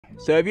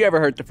So have you ever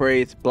heard the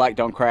phrase, black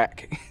don't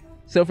crack?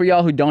 So for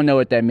y'all who don't know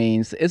what that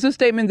means, it's a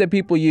statement that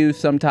people use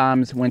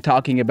sometimes when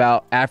talking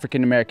about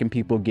African American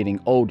people getting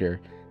older.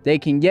 They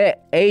can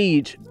get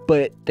age,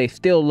 but they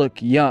still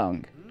look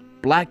young.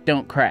 Black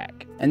don't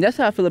crack. And that's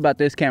how I feel about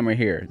this camera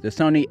here, the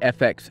Sony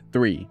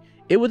FX3.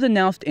 It was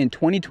announced in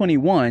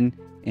 2021,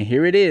 and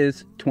here it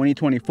is,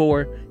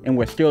 2024, and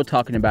we're still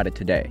talking about it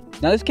today.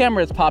 Now this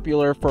camera is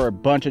popular for a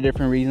bunch of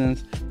different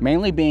reasons,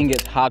 mainly being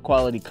its high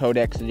quality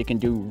codecs that it can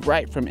do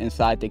right from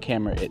inside the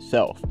camera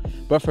itself.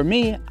 But for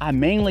me, I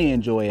mainly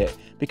enjoy it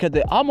because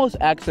it almost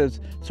acts as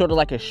sort of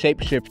like a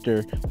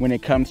shapeshifter when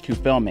it comes to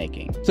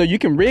filmmaking. So you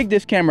can rig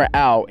this camera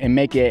out and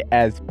make it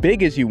as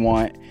big as you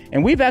want.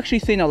 And we've actually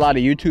seen a lot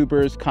of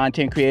YouTubers,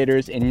 content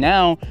creators, and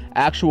now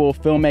actual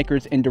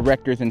filmmakers and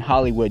directors in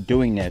Hollywood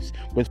doing this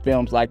with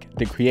films like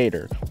The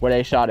Creator, where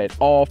they shot it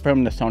all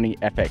from the Sony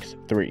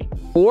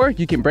FX3. Or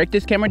you can break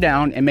this camera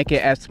down and make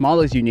it as small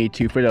as you need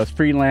to for those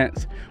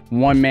freelance,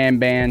 one-man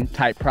band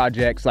type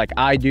projects like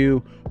I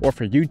do, or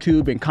for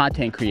YouTube and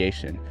content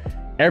creation.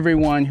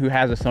 Everyone who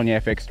has a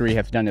Sony FX3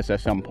 has done this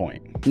at some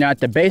point. Now at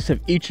the base of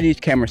each of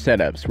these camera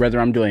setups, whether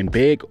I'm doing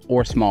big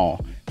or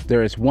small,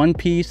 there is one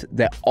piece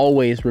that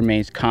always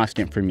remains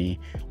constant for me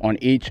on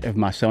each of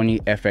my Sony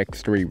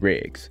FX3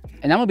 rigs.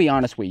 And I'm gonna be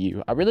honest with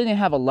you, I really didn't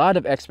have a lot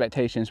of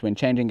expectations when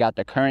changing out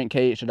the current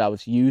cage that I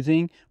was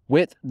using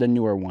with the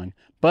newer one.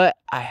 But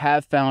I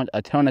have found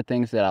a ton of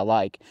things that I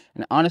like.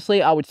 And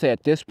honestly, I would say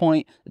at this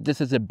point,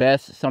 this is the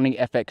best Sony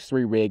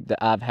FX3 rig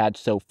that I've had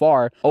so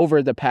far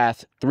over the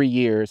past 3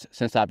 years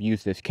since I've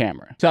used this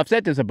camera. So I've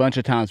said this a bunch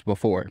of times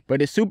before,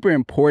 but it's super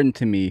important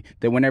to me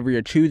that whenever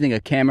you're choosing a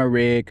camera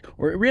rig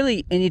or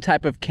really any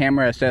type of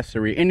camera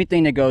accessory,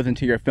 anything that goes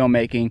into your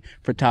filmmaking,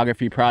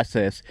 photography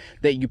process,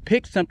 that you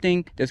pick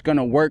something that's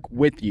gonna work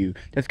with you,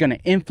 that's gonna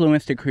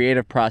influence the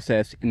creative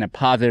process in a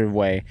positive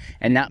way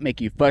and not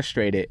make you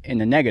frustrated in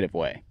a negative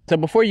way. So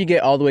before you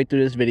get all the way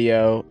through this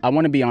video, I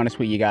want to be honest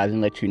with you guys and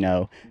let you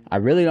know, I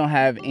really don't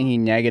have any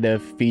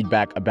negative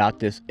feedback about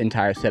this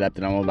entire setup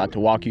that I'm about to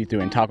walk you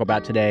through and talk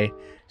about today.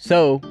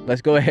 So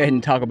let's go ahead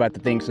and talk about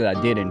the things that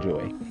I did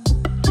enjoy.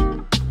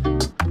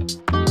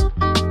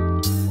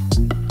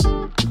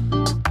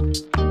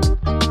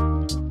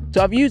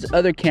 So I've used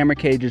other camera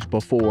cages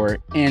before,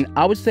 and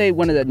I would say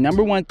one of the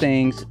 #1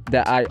 things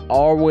that I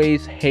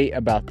always hate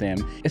about them,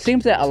 it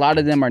seems that a lot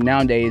of them are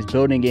nowadays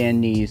building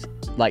in these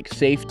like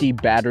safety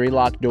battery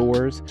lock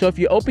doors. So if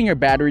you open your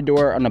battery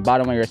door on the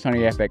bottom of your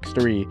Sony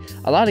FX3,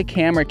 a lot of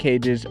camera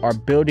cages are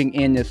building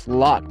in this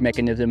lock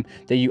mechanism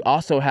that you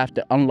also have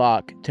to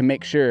unlock to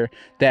make sure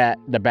that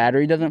the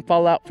battery doesn't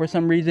fall out for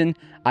some reason.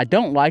 I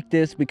don't like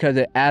this because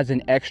it adds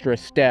an extra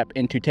step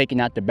into taking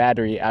out the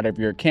battery out of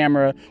your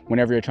camera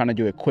whenever you're trying to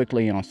do it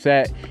quickly on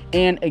set.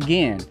 And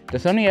again, the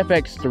Sony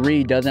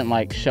FX3 doesn't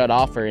like shut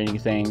off or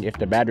anything if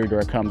the battery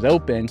door comes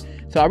open.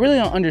 So I really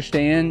don't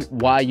understand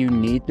why you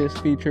need this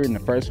feature in the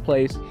first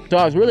place. So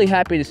I was really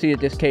happy to see that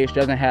this case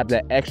doesn't have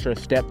that extra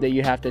step that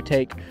you have to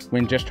take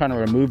when just trying to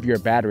remove your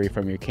battery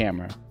from your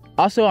camera.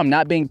 Also, I'm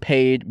not being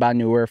paid by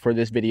Neewer for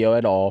this video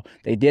at all.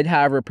 They did,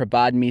 however,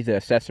 provide me the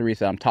accessories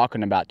that I'm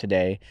talking about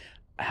today.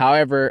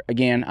 However,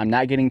 again, I'm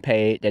not getting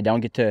paid. They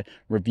don't get to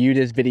review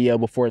this video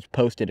before it's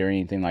posted or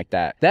anything like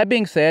that. That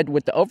being said,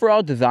 with the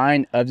overall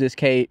design of this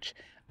cage,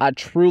 I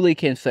truly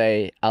can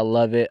say I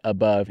love it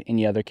above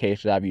any other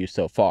cage that I've used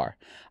so far.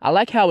 I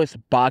like how it's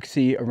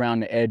boxy around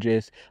the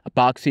edges,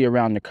 boxy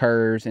around the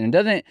curves, and it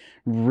doesn't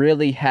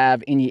really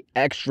have any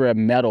extra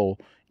metal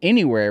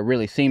anywhere, it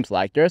really seems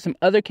like. There are some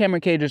other camera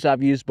cages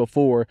I've used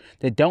before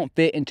that don't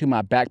fit into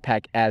my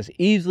backpack as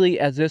easily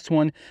as this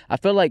one. I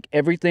feel like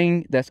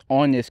everything that's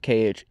on this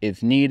cage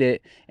is needed,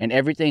 and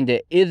everything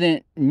that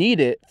isn't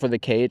needed for the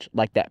cage,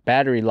 like that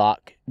battery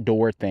lock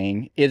door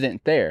thing,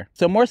 isn't there.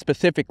 So more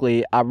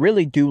specifically, I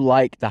really do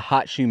like the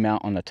hot shoe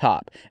mount on the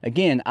top.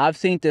 Again, I've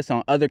seen this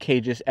on other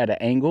cages at an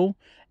angle,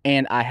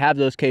 and I have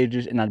those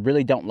cages, and I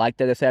really don't like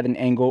that it's at an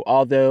angle,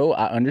 although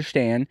I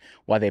understand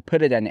why they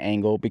put it at an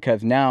angle,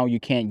 because now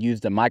you can't use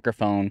the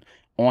microphone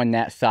on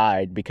that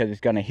side because it's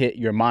going to hit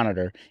your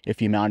monitor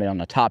if you mount it on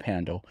the top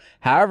handle.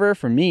 However,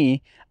 for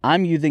me,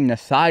 I'm using the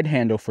side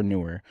handle for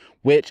Neewer,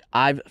 which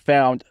I've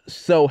found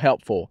so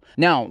helpful.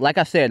 Now, like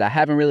I said, I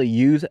haven't really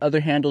used other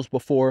handles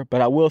before,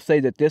 but I will say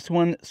that this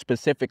one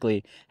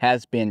specifically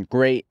has been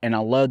great, and I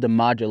love the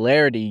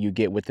modularity you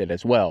get with it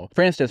as well.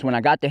 For instance, when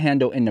I got the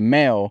handle in the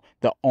mail,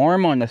 the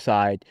arm on the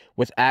side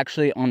was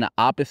actually on the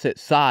opposite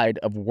side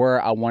of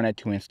where I wanted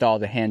to install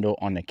the handle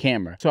on the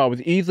camera. So I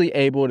was easily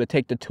able to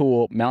take the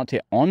tool, mount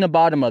it on the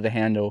bottom of the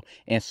handle,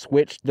 and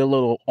switch the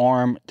little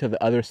arm to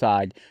the other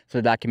side so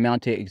that I can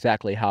mount it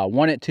exactly how I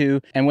want it to.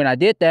 And when I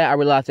did that, I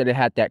realized that it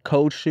had that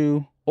cold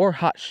shoe or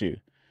hot shoe.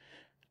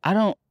 I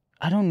don't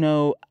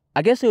know.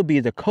 I guess it would be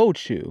the cold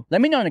shoe.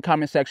 Let me know in the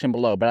comment section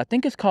below, but I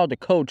think it's called the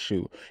cold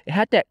shoe. It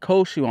had that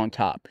cold shoe on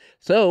top.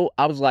 So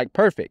I was like,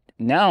 perfect.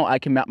 Now I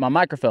can mount my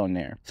microphone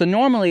there. So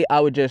normally I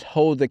would just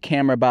hold the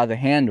camera by the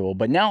handle,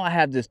 but now I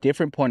have this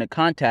different point of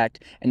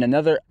contact and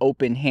another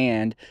open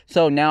hand.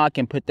 So now I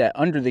can put that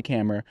under the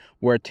camera,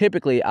 where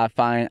typically I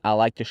find I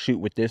like to shoot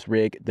with this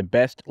rig the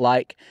best.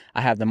 Like,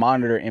 I have the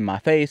monitor in my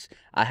face,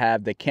 I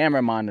have the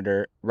camera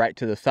monitor right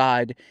to the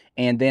side,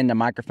 and then the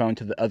microphone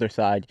to the other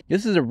side.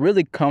 This is a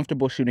really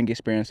comfortable shooting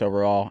experience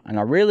overall, and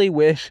I really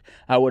wish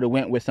I would have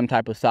went with some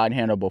type of side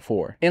handle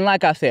before. And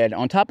like I said,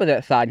 on top of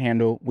that side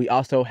handle, we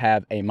also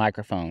have a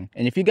microphone.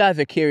 And if you guys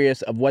are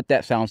curious of what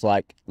that sounds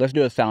like, let's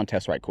do a sound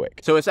test right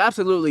quick. So it's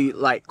absolutely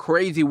like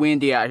crazy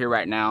windy out here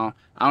right now.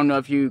 I don't know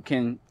if you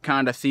can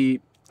kind of see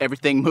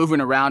everything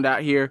moving around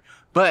out here,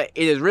 but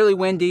it is really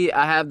windy.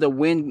 I have the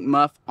wind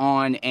muff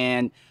on,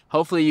 and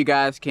hopefully you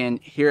guys can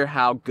hear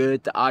how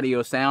good the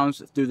audio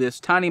sounds through this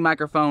tiny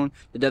microphone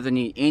that doesn't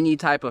need any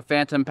type of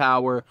phantom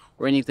power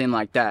or anything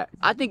like that.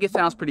 I think it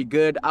sounds pretty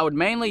good. I would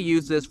mainly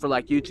use this for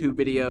like YouTube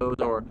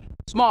videos or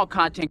small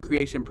content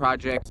creation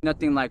projects,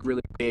 nothing like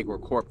really big or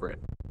corporate.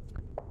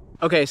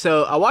 Okay,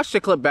 so I watched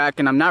the clip back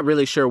and I'm not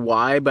really sure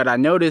why, but I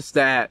noticed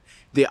that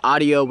the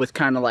audio was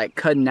kind of like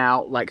cutting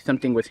out, like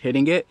something was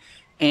hitting it.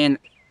 And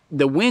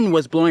the wind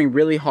was blowing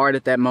really hard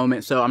at that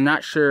moment, so I'm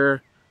not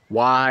sure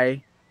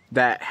why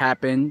that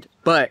happened.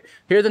 But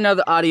here's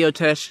another audio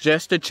test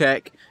just to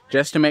check,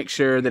 just to make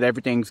sure that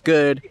everything's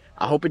good.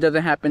 I hope it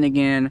doesn't happen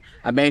again.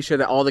 I made sure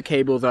that all the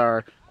cables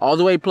are all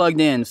the way plugged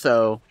in,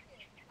 so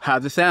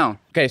how's it sound?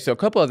 Okay, so a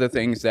couple other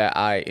things that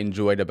I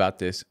enjoyed about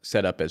this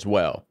setup as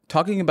well.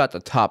 Talking about the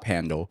top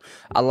handle,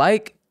 I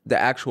like the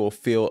actual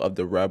feel of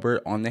the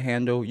rubber on the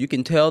handle. You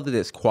can tell that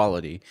it's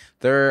quality.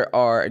 There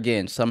are,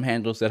 again, some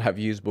handles that I've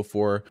used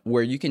before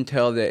where you can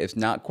tell that it's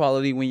not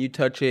quality when you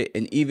touch it,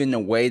 and even the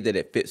way that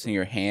it fits in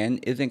your hand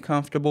isn't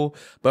comfortable.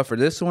 But for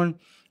this one,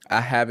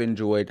 I have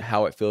enjoyed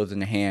how it feels in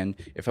the hand.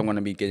 If I'm going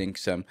to be getting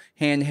some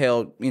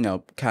handheld, you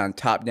know, kind of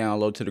top down,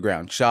 low to the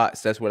ground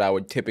shots, that's what I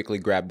would typically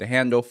grab the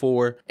handle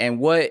for. And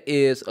what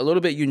is a little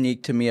bit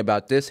unique to me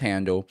about this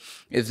handle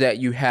is that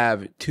you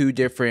have two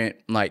different,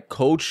 like,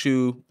 cold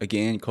shoe,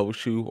 again, cold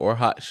shoe or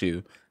hot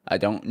shoe. I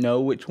don't know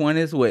which one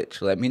is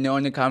which. Let me know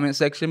in the comment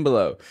section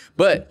below.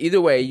 But either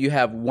way, you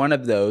have one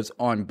of those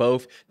on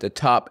both the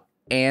top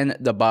and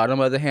the bottom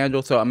of the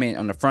handle. So I mean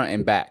on the front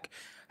and back.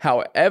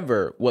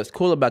 However, what's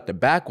cool about the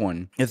back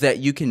one is that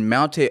you can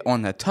mount it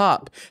on the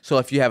top. So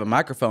if you have a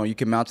microphone, you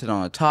can mount it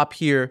on the top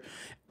here.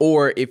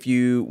 Or if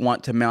you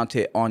want to mount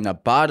it on the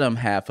bottom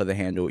half of the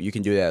handle, you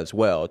can do that as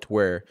well, to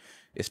where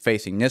it's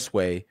facing this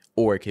way,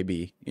 or it could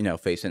be, you know,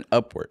 facing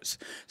upwards.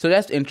 So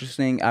that's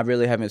interesting. I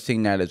really haven't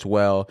seen that as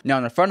well. Now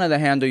on the front of the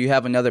handle, you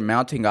have another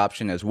mounting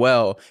option as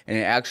well, and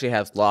it actually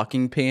has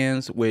locking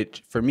pins,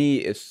 which for me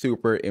is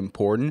super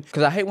important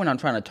because I hate when I'm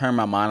trying to turn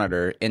my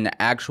monitor and the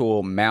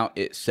actual mount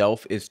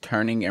itself is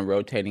turning and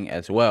rotating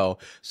as well.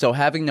 So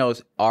having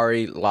those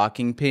RE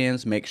locking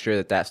pins makes sure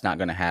that that's not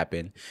going to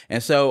happen.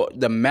 And so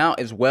the mount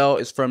as well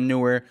is from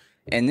Neewer.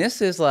 And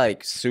this is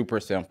like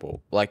super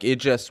simple, like it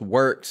just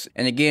works.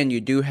 And again,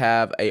 you do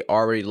have a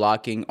RE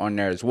locking on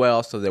there as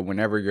well, so that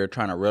whenever you're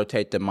trying to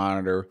rotate the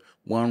monitor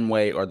one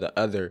way or the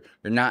other,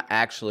 you're not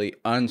actually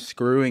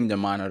unscrewing the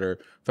monitor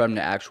from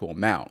the actual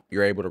mount.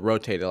 You're able to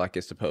rotate it like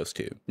it's supposed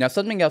to. Now,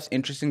 something else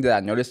interesting that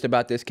I noticed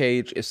about this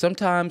cage is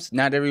sometimes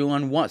not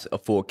everyone wants a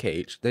full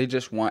cage. They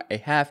just want a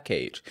half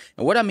cage.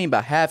 And what I mean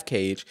by half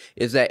cage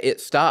is that it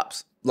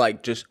stops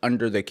like just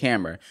under the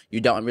camera. You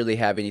don't really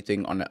have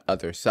anything on the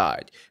other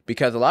side,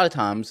 because a lot of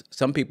times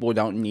some people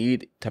don't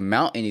need to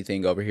mount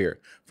anything over here.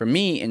 For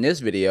me in this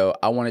video,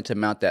 I wanted to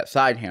mount that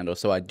side handle,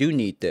 so I do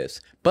need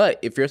this. But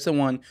if you're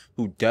someone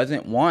who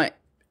doesn't want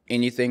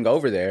anything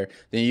over there,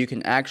 then you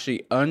can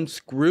actually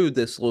unscrew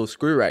this little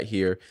screw right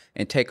here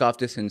and take off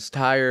this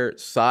entire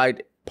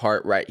side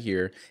part right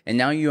here, and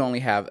now you only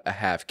have a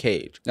half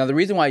cage. Now the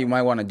reason why you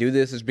might want to do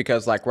this is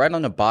because like right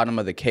on the bottom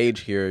of the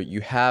cage here,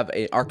 you have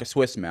an Arca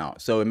Swiss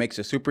mount, so it makes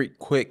it super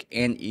quick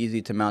and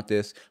easy to mount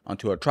this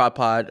onto a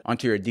tripod,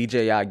 onto your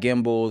DJI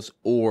gimbals,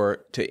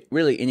 or to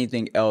really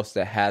anything else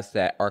that has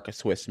that Arca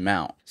Swiss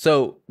mount.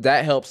 So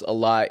that helps a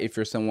lot if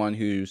you're someone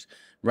who's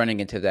running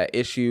into that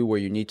issue where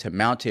you need to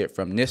mount it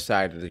from this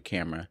side of the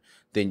camera.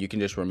 Then you can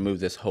just remove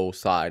this whole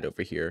side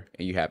over here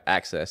and you have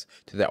access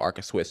to the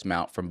Arca Swiss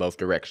mount from both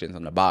directions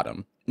on the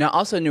bottom. Now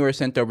also Neewer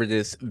sent over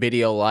this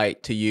video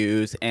light to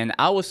use, and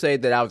I will say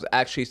that I was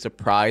actually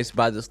surprised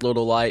by this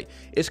little light.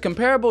 It's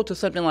comparable to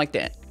something like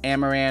the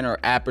Amaran or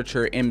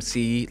Aperture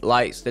MC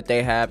lights that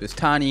they have. It's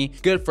tiny,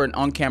 good for an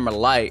on-camera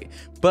light,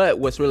 but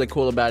what's really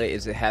cool about it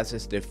is it has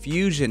this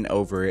diffusion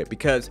over it,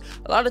 because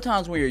a lot of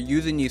times when you're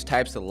using these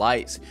types of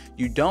lights,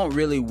 you don't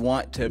really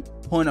want to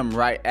point them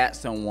right at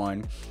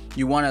someone.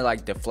 You want to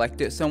like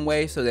deflect it some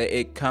way so that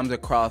it comes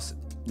across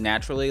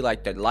naturally,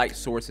 like the light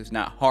source is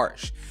not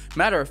harsh.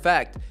 Matter of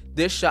fact,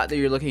 this shot that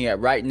you're looking at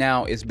right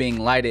now is being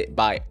lighted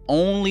by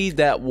only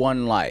that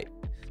one light.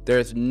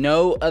 There's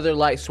no other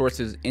light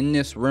sources in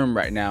this room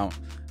right now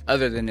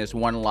other than this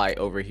one light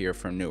over here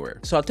from Neewer.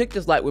 So I took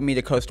this light with me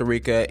to Costa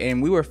Rica,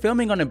 and we were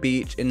filming on a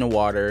beach in the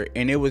water,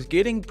 and it was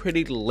getting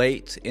pretty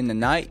late in the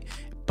night,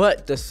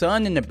 but the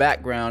sun in the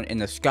background and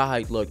the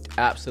sky looked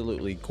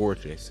absolutely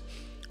gorgeous.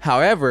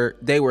 However,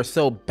 they were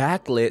so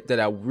backlit that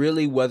I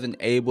really wasn't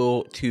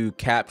able to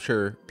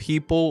capture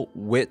people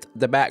with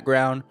the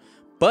background.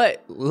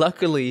 But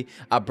luckily,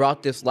 I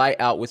brought this light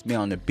out with me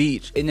on the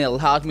beach, and it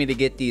allowed me to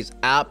get these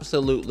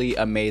absolutely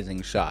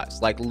amazing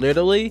shots. Like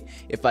literally,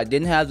 if I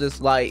didn't have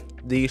this light,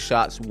 these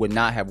shots would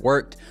not have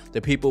worked. The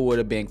people would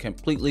have been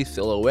completely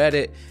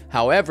silhouetted.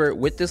 However,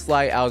 with this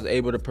light, I was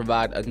able to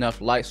provide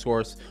enough light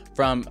source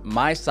from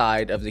my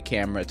side of the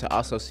camera to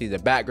also see the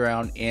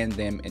background and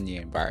them in the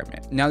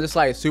environment. Now this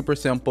light is super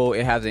simple.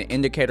 It has an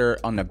indicator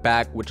on the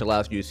back which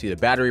allows you to see the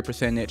battery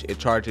percentage. It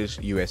charges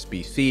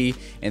USB-C,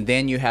 and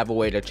then you have a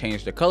way to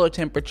change the color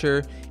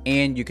temperature,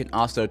 and you can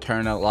also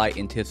turn the light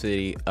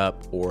intensity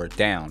up or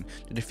down.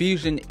 The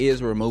diffusion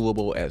is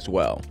removable as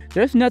well.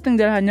 There's nothing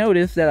that I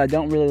noticed that I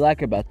don't really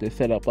like about this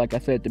setup, like I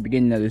said at the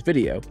beginning of this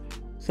video.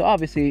 So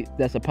obviously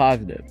that's a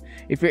positive.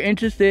 If you're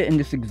interested in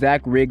this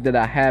exact rig that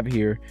I have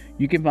here,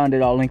 you can find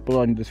it all linked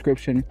below in the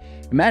description.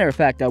 As a matter of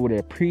fact, I would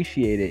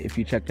appreciate it if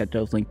you checked out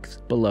those links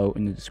below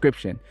in the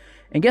description.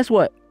 And guess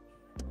what?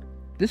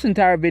 This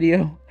entire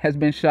video has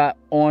been shot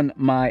on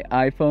my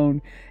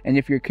iPhone. And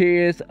if you're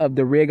curious of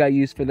the rig I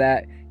use for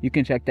that, you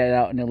can check that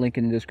out in the link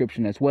in the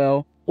description as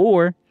well.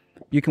 Or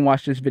you can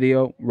watch this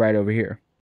video right over here.